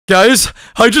Guys,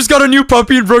 I just got a new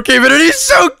puppy in Brookhaven and he's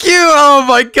so cute. Oh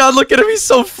my god, look at him. He's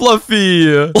so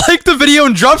fluffy. Like the video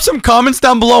and drop some comments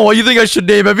down below what you think I should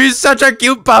name him. He's such a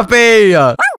cute puppy.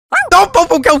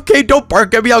 Okay, don't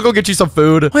bark at me. I'll go get you some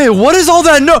food. Wait, what is all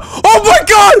that? No. Oh my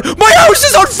god, my house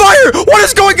is on fire. What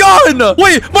is going on?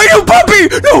 Wait, my new puppy.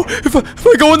 No, if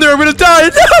I go in there, I'm gonna die.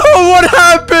 No, what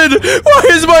happened? Why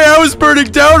is my house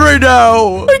burning down right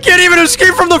now? I can't even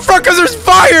escape from the front because there's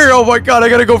fire. Oh my god, I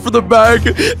gotta go for the back.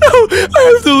 No,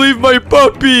 I have to leave my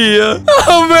puppy.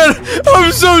 Oh man,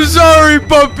 I'm so sorry,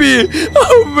 puppy.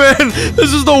 Oh man,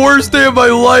 this is the worst day of my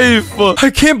life. I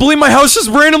can't believe my house just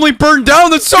randomly burned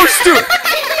down. That's so stupid.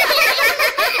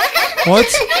 What?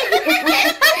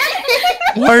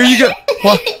 Why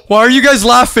are you guys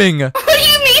laughing? What do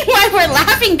you mean why we're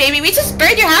laughing, baby? We just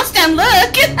burned your house down.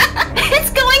 Look. It's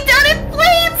going down in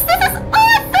flames. This is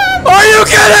awesome. Are you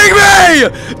kidding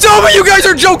me? Tell me you guys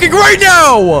are joking right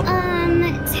now.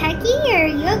 Techy, are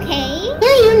you okay?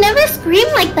 Yeah, you never scream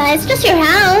like that. It's just your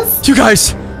house. You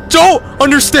guys don't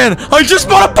understand. I just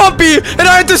bought a puppy and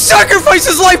I had to sacrifice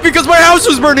his life because my house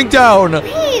was burning down.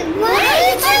 Wait, what?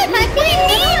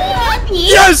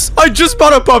 Yes, I just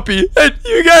bought a puppy and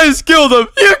you guys killed him.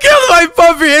 You killed my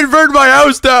puppy and burned my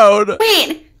house down. Wait,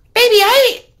 baby,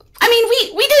 I mean,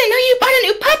 we didn't know you bought a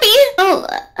new puppy.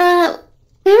 Oh,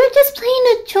 we were just playing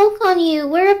a joke on you.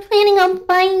 We were planning on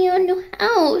buying you a new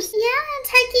house. Yeah,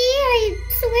 Techy, I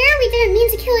swear we didn't mean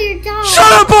to kill your dog.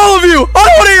 Shut up, all of you! I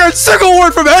don't want to hear a single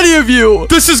word from any of you.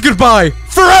 This is goodbye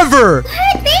forever.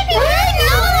 What, baby?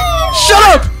 No. Shut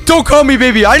up! Don't call me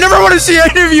baby. I never want to see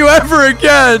any of you ever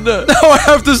again. Now I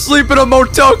have to sleep in a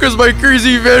motel because my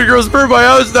crazy fangirls burned my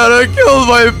house down and killed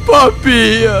my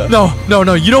puppy. No.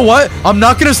 You know what? I'm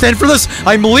not going to stand for this.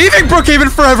 I'm leaving Brookhaven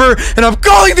forever and I'm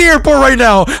calling the airport right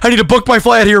now. I need to book my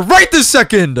flight out here right this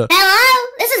second. Hello?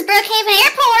 This is Brookhaven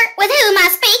Airport. With who am I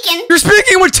speaking? You're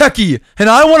speaking with Techy and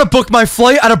I want to book my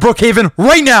flight out of Brookhaven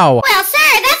right now. Well,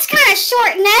 sir, that's kind of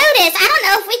short notice. I don't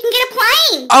know if we can get a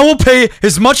plane. I will pay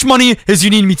as much money as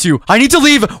you need me to. I need to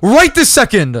leave right this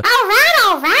second. All right.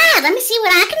 Let me see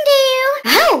what I can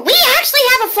do. Oh, we actually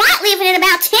have a flight leaving in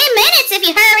about 10 minutes if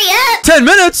you hurry up. 10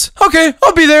 minutes? Okay,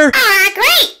 I'll be there. All right,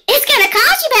 great. It's going to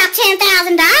cost you about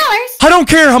 $10,000. I don't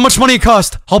care how much money it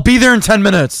costs. I'll be there in 10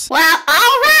 minutes. Well, all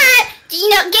right.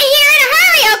 Get here in a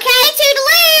hurry, okay?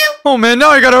 Toodaloo. Oh man, now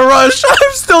I gotta rush.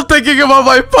 I'm still thinking about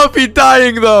my puppy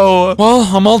dying though. Well,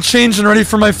 I'm all changed and ready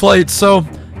for my flight, so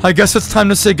I guess it's time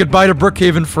to say goodbye to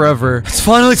Brookhaven forever. It's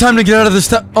finally time to get out of this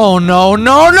town. Oh no.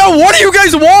 What do you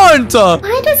guys want?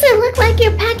 Why does it look like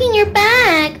you're packing your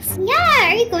bags? Yeah,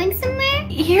 are you going somewhere?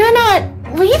 You're not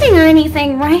leaving or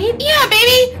anything, right? Yeah,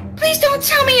 baby. Please don't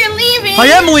tell me you're leaving. I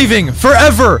am leaving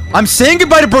forever. I'm saying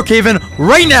goodbye to Brookhaven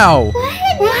right now. What?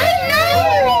 No.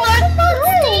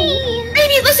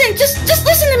 Baby, listen. Just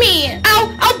listen to me.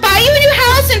 I'll buy you a new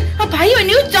house and I'll buy you a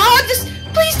new dog. Just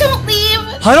please don't leave.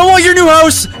 I don't want your new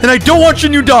house, and I don't want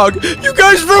your new dog. You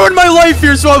guys ruined my life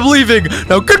here, so I'm leaving.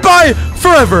 Now, goodbye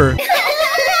forever.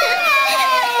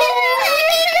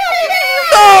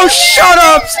 Oh, shut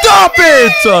up! Stop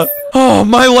it! Oh,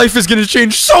 my life is gonna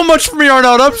change so much from here on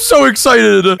out. I'm so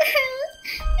excited. I'm so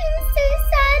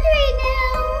sad right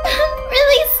now. I'm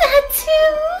really sad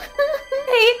too.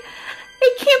 I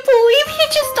can't believe he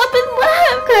just up and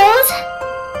left. Girls,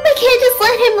 we can't just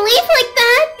let him leave like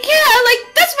that. Yeah, like,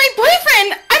 that's my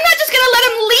boyfriend. I'm not just gonna let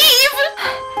him leave.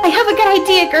 I have a good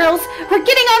idea, girls. We're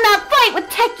getting on that flight with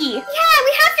Techy. Yeah,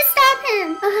 we have to stop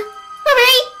him.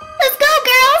 Alright, let's go,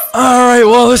 girls. Alright,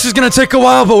 well, this is gonna take a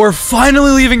while, but we're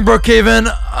finally leaving Brookhaven.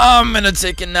 I'm gonna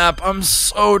take a nap. I'm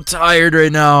so tired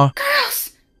right now.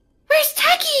 Girls, where's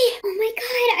Techy? Oh my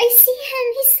god, I see him.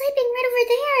 He's sleeping right over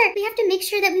there. We have to make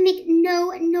sure that we make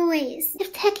no noise.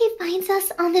 If Techy finds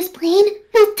us on this plane,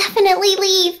 he'll definitely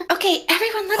leave. Okay,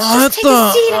 everyone, let's just take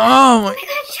a seat. Oh my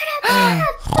god, shut up.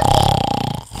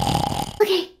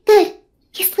 Okay, good.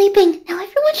 He's sleeping. Now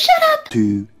everyone shut up.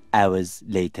 2 hours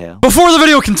later. Before the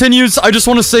video continues, I just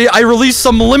want to say I released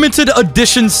some limited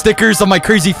edition stickers of my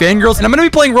crazy fangirls, and I'm going to be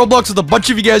playing Roblox with a bunch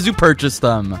of you guys who purchased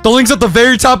them. The link's at the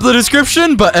very top of the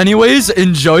description, but anyways,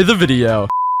 enjoy the video.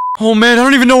 Oh man, I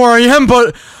don't even know where I am,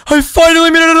 but I finally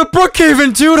made it out of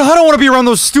Brookhaven, dude. I don't want to be around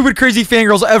those stupid crazy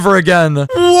fangirls ever again.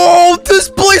 Whoa, this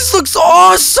place looks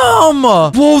awesome.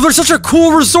 Whoa, there's such a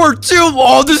cool resort too.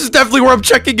 Oh, this is definitely where I'm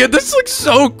checking in. This looks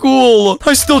so cool.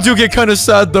 I still do get kind of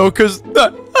sad though, because I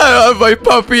don't have my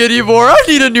puppy anymore. I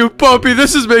need a new puppy.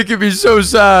 This is making me so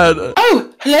sad.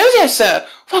 Oh, hello there, sir.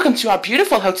 Welcome to our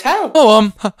beautiful hotel.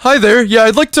 Oh, hi there. Yeah,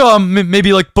 I'd like to,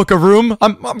 maybe, like, book a room.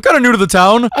 I'm kind of new to the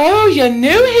town. Oh, you're new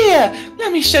here.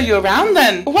 Let me show you around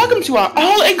then. Welcome to our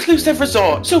all-inclusive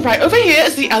resort. So right over here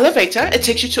is the elevator. It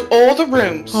takes you to all the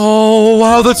rooms. Oh,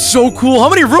 wow, that's so cool. How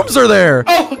many rooms are there?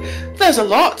 Oh, there's a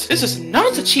lot. This is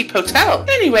not a cheap hotel.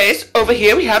 Anyways, over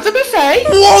here we have the buffet.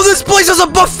 Whoa, this place has a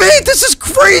buffet. This is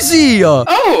crazy.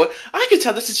 Oh, I can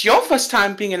tell this is your first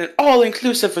time being in an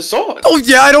all-inclusive resort. Oh,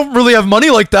 yeah, I don't really have money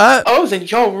like that. Oh, then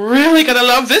you're really gonna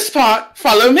love this part.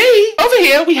 Follow me. Over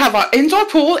here, we have our indoor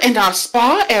pool and our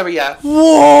spa area.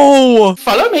 Whoa.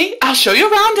 Follow me. I'll show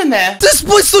you around in there. This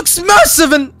place looks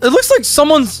massive, and it looks like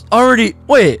someone's already...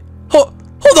 Wait. Hold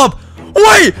up.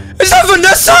 Wait, is that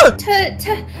Vanessa?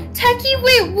 Techy,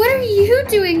 wait, what are you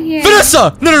doing here?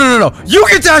 Vanessa! No. You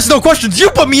get to ask no questions. You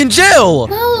put me in jail.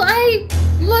 Well,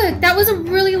 Look, that was a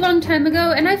really long time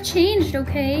ago, and I've changed,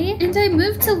 okay? And I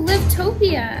moved to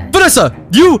Livetopia. Vanessa,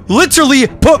 you literally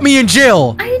put me in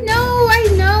jail. I know,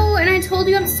 and I told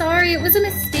you I'm sorry. It was a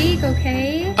mistake,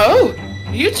 okay? Oh,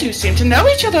 you two seem to know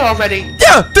each other already.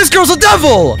 Yeah, this girl's a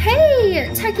devil.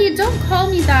 Hey, Techy, don't call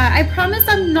me that. I promise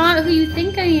I'm not who you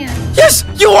think I am. Yes,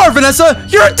 you are, Vanessa.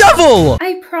 You're a devil.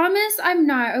 I promise I'm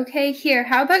not, okay? Here,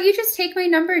 how about you just take my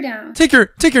number down? Take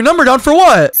your number down for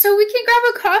what? So we can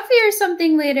grab a coffee or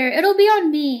something later. It'll be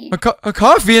on me. A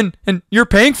coffee and you're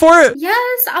paying for it?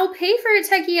 Yes, I'll pay for it,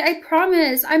 Techy. I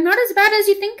promise. I'm not as bad as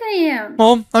you think I am.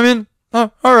 Well, I mean... all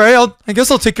right, I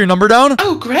guess I'll take your number down.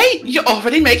 Oh, great. You're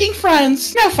already making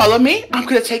friends. Now follow me. I'm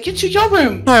going to take you to your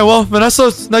room. All right, well, Vanessa,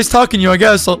 it's nice talking to you, I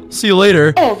guess. I'll see you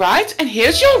later. All right, and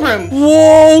here's your room.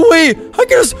 Whoa, wait. I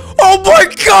can just... Oh,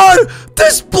 my God.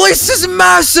 This place is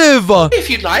massive. If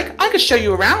you'd like, I could show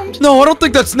you around. No, I don't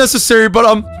think that's necessary,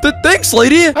 but, thanks,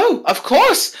 lady. Oh, of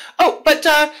course. Oh, but,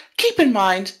 keep in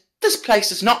mind, this place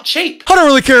is not cheap. I don't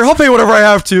really care. I'll pay whatever I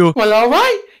have to. Well, all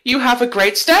right. You have a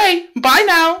great stay. Bye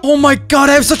now. Oh my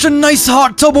God, I have such a nice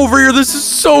hot tub over here. This is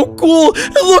so cool.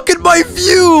 And look at my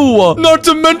view. Not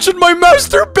to mention my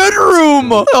master bedroom.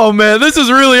 Oh man, this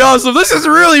is really awesome. This is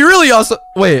really, really awesome.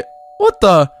 Wait, what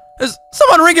the? Is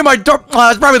someone ringing my door? Oh,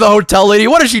 it's probably the hotel lady.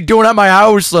 What is she doing at my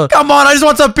house? Come on, I just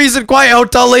want some peace and quiet.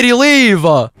 Hotel lady, leave.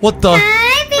 What the?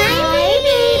 Hi, baby.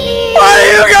 What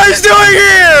are you guys doing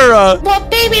here? Well,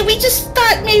 baby, we just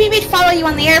thought maybe we'd follow you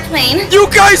on the airplane. You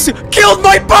guys killed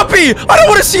my puppy. I don't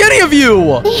want to see any of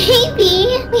you. Baby,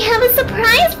 we have a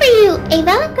surprise for you.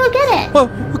 Ava, go get it.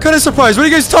 What kind of surprise? What are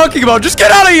you guys talking about? Just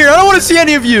get out of here. I don't want to see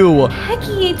any of you.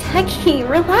 Techy,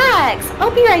 relax.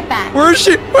 I'll be right back. Where is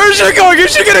she? Where is she going?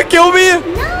 Is she gonna kill me?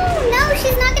 No,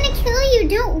 she's not gonna kill you.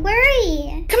 Don't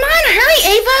worry. Come on, hurry,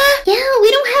 Ava. Yeah,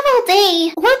 we don't have all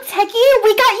day. Look, Techy,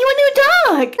 we got you a new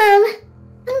dog.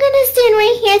 I'm gonna stand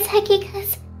right here, Techy,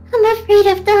 because I'm afraid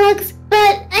of dogs.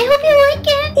 But I hope you like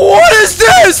it. What is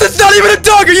this? It's not even a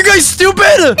dog. Are you guys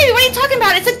stupid? Baby, what are you talking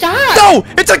about? It's a dog. No,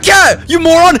 it's a cat. You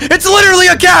moron. It's literally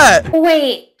a cat.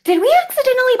 Wait, did we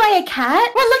accidentally buy a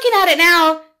cat? We're looking at it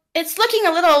now. It's looking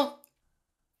a little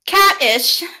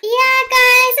cat-ish. Yeah,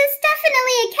 guys, it's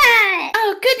definitely a cat.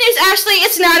 Oh, good news, Ashley.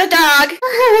 It's not a dog.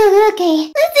 Oh,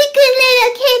 okay. That's a good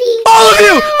little kitty.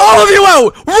 All of you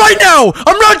out right now.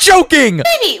 I'm not joking.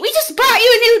 Baby, we just bought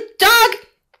you a new dog,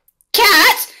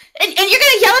 cat, and you're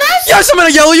gonna yell at us? Yes, I'm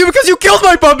gonna yell at you because you killed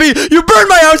my puppy. You burned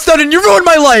my house down and you ruined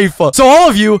my life. So all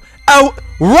of you out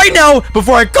right now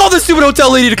before I call this stupid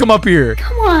hotel lady to come up here.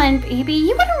 Come on, baby.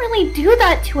 You wouldn't really do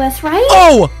that to us, right?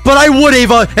 Oh, but I would,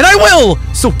 Ava, and I will.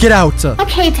 So get out.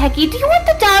 Okay, Techy, do you want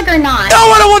the dog or not? No,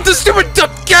 I don't want this stupid cat.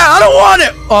 I don't want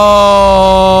it.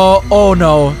 Oh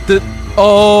no.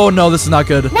 Oh no, this is not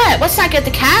good. What? What's not good?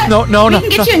 The cat? No. We can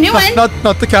get you a new one.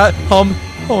 Not the cat.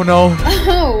 Oh no.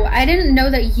 Oh, I didn't know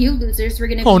that you losers were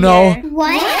gonna be here. What?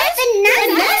 What?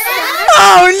 Vanessa?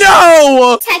 Oh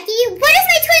no! Techy, what is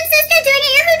my twin sister doing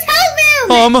at your hotel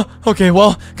room? Okay,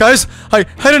 well, guys, I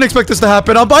didn't expect this to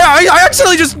happen. I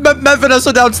accidentally just met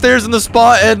Vanessa downstairs in the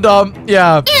spa, and,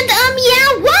 yeah. And, yeah,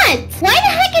 what? Why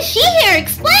the heck is she here?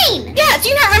 Explain! Yeah, do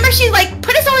you not remember she, like,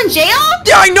 put us all in jail?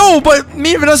 Yeah, I know, but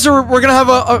me and Vanessa, we're gonna have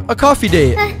a coffee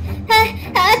date. A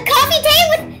coffee date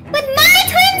with my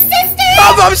twin sister?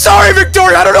 I'm sorry,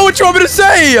 Victoria, I don't know what you want me to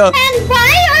say! And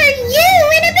why are you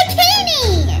in a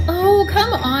bikini? Oh,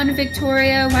 come on,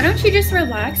 Victoria. Why don't you just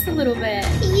relax a little bit?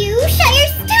 You shut your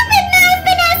stupid mouth,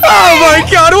 Vanessa! Oh my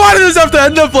god, why did this have to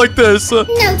end up like this? No,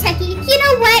 Techy, you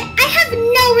know what? I have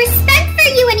no respect for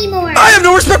you anymore. I have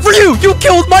no respect for you! You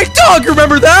killed my dog,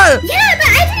 remember that? Yeah, but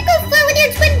I didn't go flirt with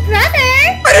your twin brother.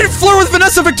 I didn't flirt with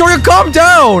Vanessa, Victoria, calm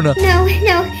down! No,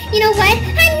 you know what?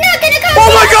 I'm not gonna calm down!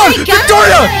 Oh my god!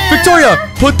 Victoria,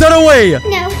 put that away!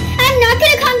 No, I'm not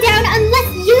gonna calm down unless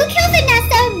you kill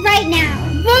Vanessa right now.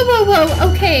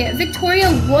 Oh, okay. Victoria,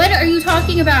 what are you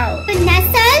talking about?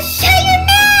 Vanessa, shut your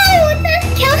mouth!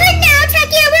 Kill her now,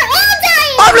 Techy, or we're all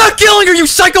dying! I'm not killing her, you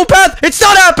psychopath! It's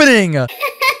not happening! Okay,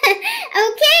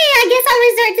 I guess I'll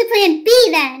resort to plan B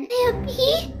then. Plan B?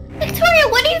 Victoria,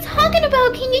 what are you talking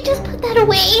about? Can you just put that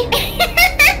away?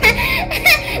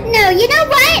 No, you know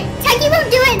what? Techy won't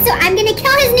do it, so I'm gonna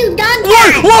kill his new dog.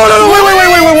 Wait! Whoa, no,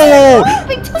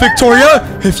 wait! Victoria,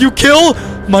 if you kill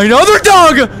my other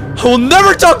dog, I will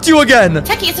never talk to you again!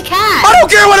 Techy, it's a cat! I don't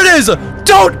care what it is!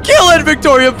 Don't kill it,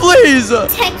 Victoria, please!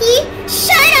 Techy,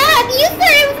 shut up! You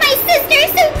flirted with my sister,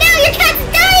 so now your cat's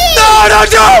dying! No,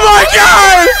 oh my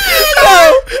god!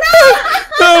 Oh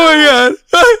my god!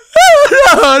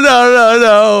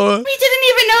 No. We didn't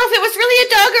even know if it was really a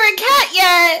dog or a cat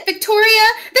yet! Victoria,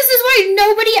 this is why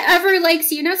nobody ever likes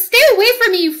you. Now stay away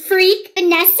from me, you freak.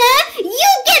 Vanessa, you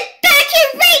get back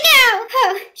here right now!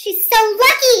 Oh, she's so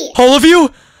lucky! All of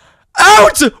you,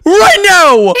 out right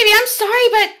now! Baby, I'm sorry,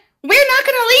 but we're not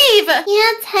gonna leave!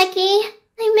 Yeah, Techy,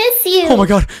 I miss you. Oh my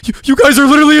god, you guys are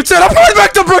literally insane. I'm going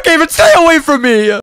back to Brookhaven. Stay away from me.